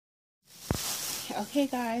Okay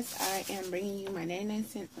guys, I am bringing you my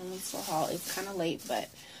 99-cent only store haul. It's kind of late, but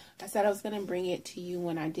I said I was going to bring it to you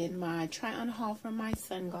when I did my try on haul for my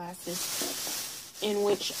sunglasses, in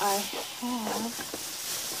which I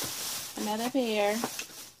have another pair.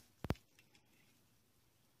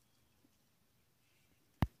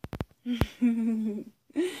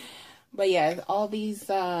 But yeah, all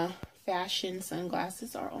these fashion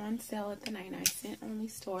sunglasses are on sale at the 99-cent only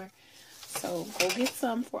store. So go get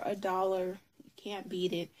some for $1. You can't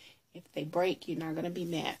beat it. If they break, you're not going to be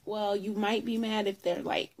mad. Well, you might be mad if they're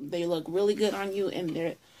like, they look really good on you and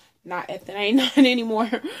they're not at the 99 anymore.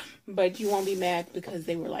 But you won't be mad because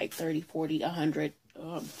they were like $30, $40, $100,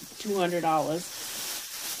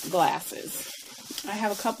 $200 glasses. I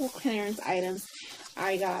have a couple clearance items.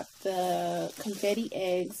 I got the confetti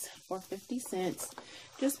eggs for 50 cents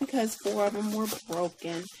just because 4 of them were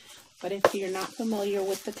broken. But if you're not familiar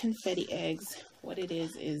with the confetti eggs, what it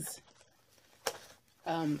is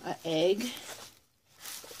an egg,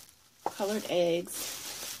 colored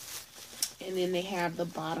eggs, and then they have the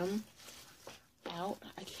bottom out.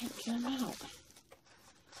 I can't get them out.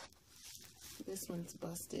 This one's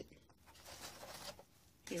busted.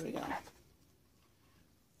 Here we go.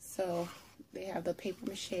 So they have the paper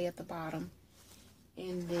mache at the bottom,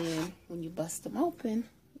 and then when you bust them open,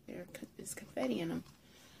 there's confetti in them.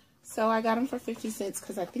 So I got them for 50 cents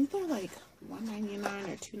because I think they're like $1.99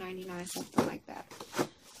 or $2.99, something like that,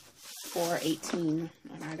 for 18,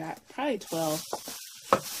 and I got probably 12.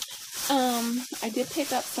 I did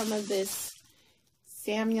pick up some of this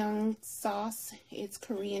Samyang sauce. It's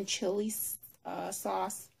Korean chili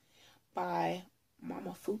sauce by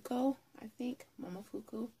Momofuku, I think,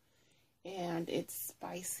 Momofuku, and it's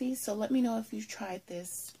spicy. So let me know if you've tried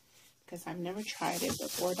this, because I've never tried it,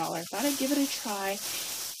 but for $1, I thought I'd give it a try.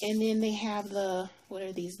 And then they have the, what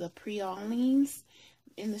are these, the pralines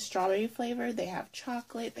in the strawberry flavor. They have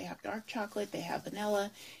chocolate, they have dark chocolate, they have vanilla,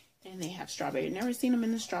 and they have strawberry. I've never seen them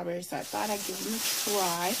in the strawberry, so I thought I'd give them a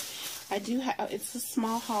try. I do have, it's a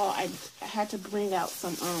small haul. I had to bring out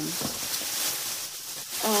some of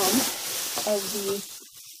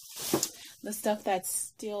the stuff that's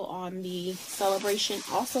still on the celebration.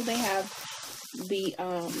 Also, they have the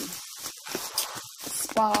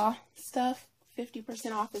spa stuff,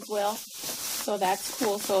 50% off as well, so that's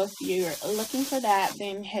cool. So if you're looking for that,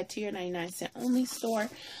 then head to your 99-cent only store.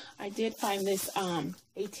 I did find this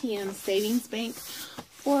ATM savings bank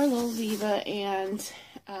for Little Diva, and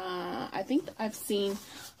I think I've seen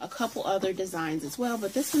a couple other designs as well,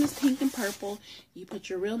 but this one is pink and purple. You put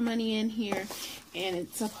your real money in here, and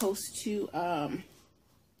it's supposed to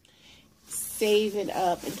save it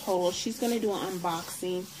up in total. She's going to do an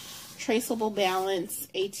unboxing. Traceable balance,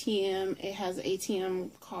 ATM, it has an ATM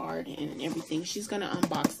card and everything. She's going to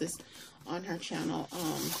unbox this on her channel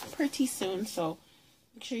pretty soon, so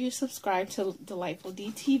make sure you subscribe to Delightful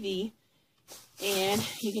DTV and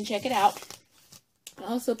you can check it out. I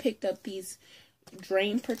also picked up these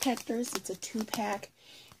drain protectors. It's a 2-pack,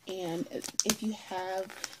 and if you have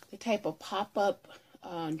the type of pop-up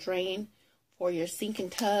drain for your sink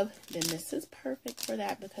and tub, then this is perfect for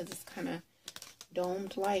that because it's kind of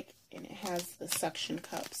domed like, and it has the suction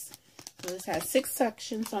cups. So this has 6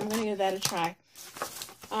 sections, so I'm going to give that a try.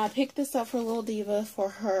 I picked this up for Little Diva for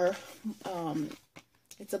her.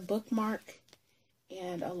 It's a bookmark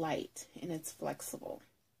and a light, and it's flexible.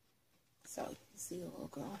 So you see the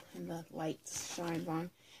logo and the light shines on.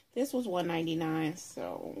 This was $1.99,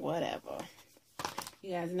 so whatever.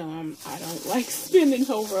 You guys know I don't like spending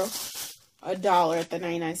over $1 at the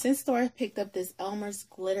 99-cent store. I picked up this Elmer's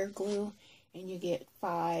glitter glue, and you get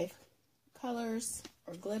 5 colors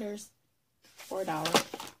or glitters for $1.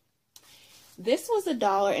 This was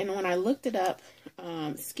 $1, and when I looked it up,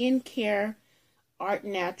 Skincare Art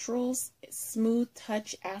Naturals Smooth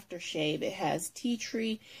Touch Aftershave. It has tea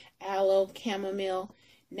tree, aloe, chamomile,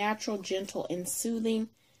 natural, gentle, and soothing.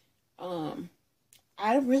 The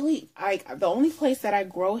only place that I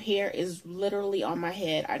grow hair is literally on my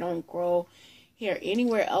head. I don't grow hair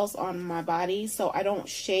anywhere else on my body, so I don't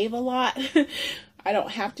shave a lot. I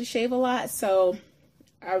don't have to shave a lot, so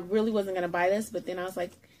I really wasn't going to buy this, but then I was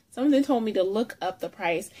like, something told me to look up the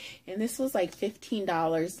price, and this was like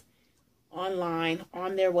 $15 online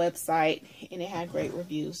on their website, and it had great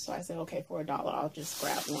reviews, so I said, okay, for $1, I'll just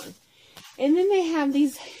grab one. And then they have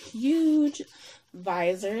these huge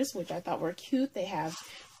visors, which I thought were cute. They have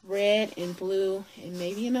red and blue and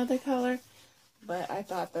maybe another color, but I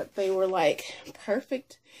thought that they were like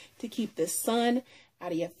perfect to keep the sun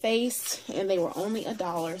out of your face, and they were only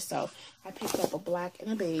 $1, so I picked up a black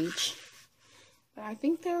and a beige. But I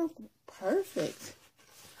think they're perfect.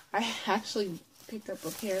 I actually picked up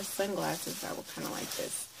a pair of sunglasses that were kind of like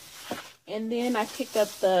this. And then I picked up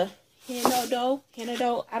the Henderson.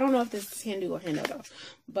 I don't know if this is Hindu or Henderson,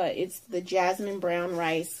 but it's the jasmine brown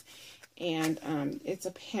rice. And it's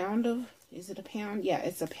a pound of, is it a pound? Yeah,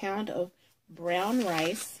 it's a pound of brown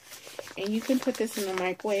rice. And you can put this in the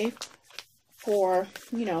microwave for,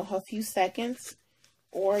 you know, a few seconds.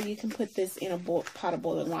 Or you can put this in a pot of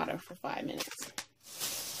boiling water for 5 minutes.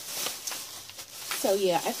 So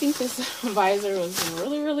yeah, I think this visor was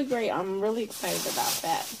really, really great. I'm really excited about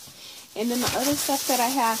that. And then the other stuff that I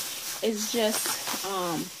have is just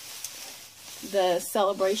the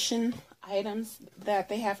celebration items that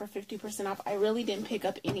they have for 50% off. I really didn't pick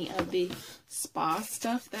up any of the spa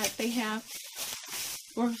stuff that they have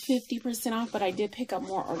for 50% off, but I did pick up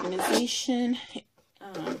more organization.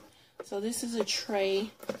 So this is a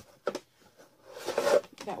tray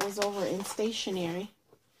that was over in stationery.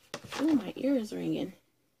 Oh, my ear is ringing.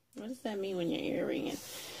 What does that mean when your ear ringing?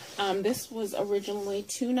 This was originally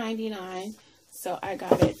 $2.99, so I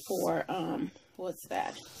got it for what's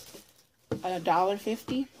that?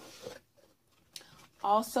 $1.50.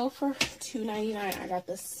 Also for $2.99, I got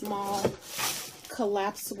the small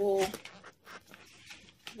collapsible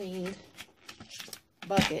thing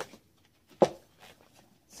bucket.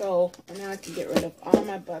 So now I can get rid of all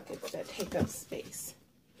my buckets that take up space.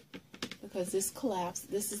 Because this collapsed.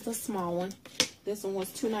 This is the small one. This one was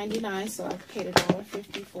 $2.99, so I paid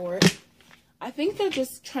 $1.50 for it. I think they're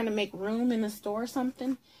just trying to make room in the store or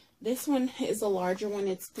something. This one is a larger one.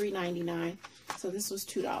 It's $3.99. So this was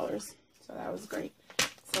 $2. So that was great.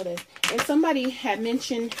 So this. And somebody had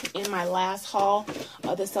mentioned in my last haul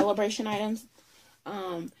of the celebration items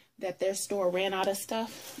that their store ran out of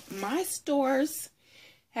stuff. My stores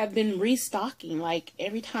have been restocking. Like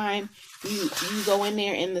every time you go in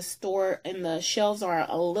there in the store and the shelves are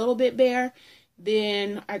a little bit bare,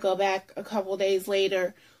 then I go back a couple days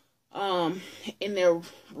later and they're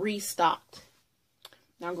restocked.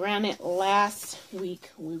 Now granted, last week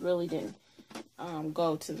we really didn't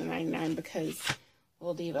go to the 99 because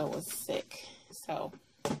little Diva was sick. So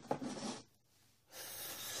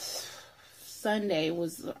Sunday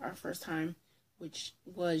was our first time, which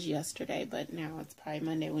was yesterday, but now it's probably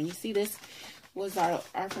Monday. When you see this, was our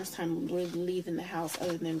first time really leaving the house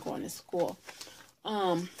other than going to school.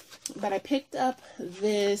 But I picked up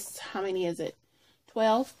this, how many is it?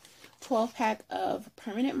 12 pack of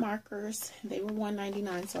permanent markers. They were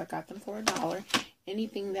 $1.99, so I got them for $1.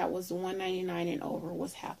 Anything that was $1.99 and over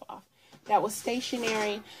was half off. That was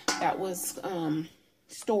stationery. That was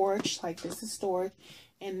storage, like this is storage.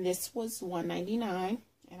 And this was $1.99.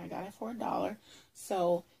 And I got it for $1.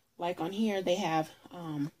 So, like on here, they have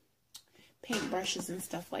paint brushes and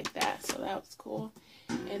stuff like that. So that was cool.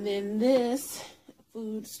 And then this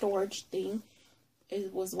food storage thing,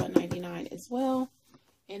 it was $1.99 as well.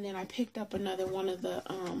 And then I picked up another one of the,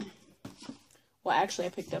 well, actually,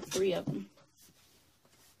 I picked up 3 of them.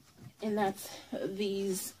 And that's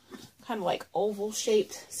these kind of like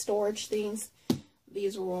oval-shaped storage things.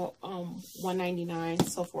 These were $1.99,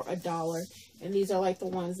 so for $1. And these are like the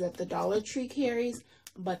ones that the Dollar Tree carries,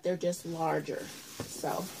 but they're just larger.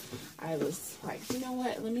 So I was like, you know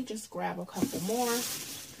what? Let me just grab a couple more.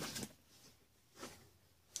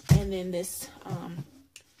 And then this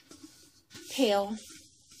pail,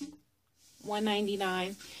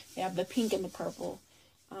 $1.99. They have the pink and the purple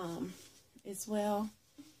as well.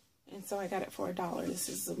 And so I got it for $1. This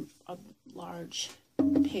is a large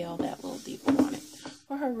pail that little Diva wanted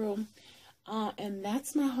for her room. And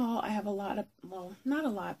that's my haul. I have a lot of, well, not a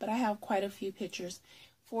lot, but I have quite a few pictures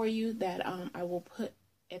for you that I will put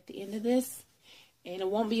at the end of this. And it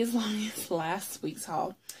won't be as long as last week's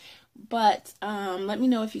haul. But let me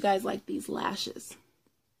know if you guys like these lashes.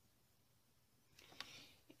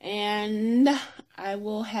 And I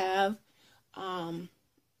will have a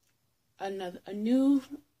new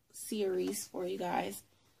series for you guys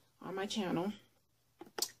on my channel.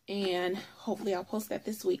 And hopefully I'll post that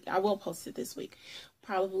this week. I will post it this week.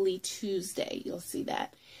 Probably Tuesday. You'll see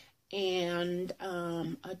that. And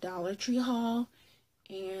a Dollar Tree haul.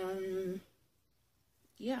 And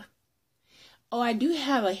yeah. Oh, I do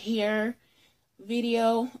have a hair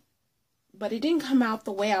video. But it didn't come out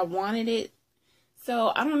the way I wanted it.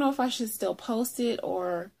 So I don't know if I should still post it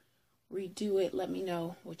or redo it. Let me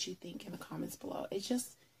know what you think in the comments below. It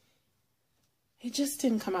just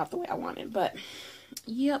didn't come out the way I wanted. But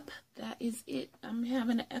yep, that is it. I'm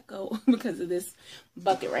having an echo because of this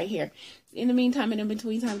bucket right here. In the meantime and in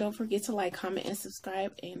between time, don't forget to like, comment, and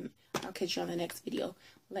subscribe. And I'll catch you on the next video.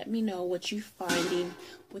 Let me know what you're finding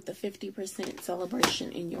with the 50%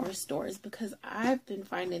 celebration in your stores, because I've been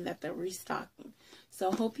finding that they're restocking. So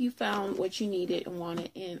hope you found what you needed and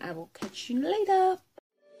wanted, and I will catch you later.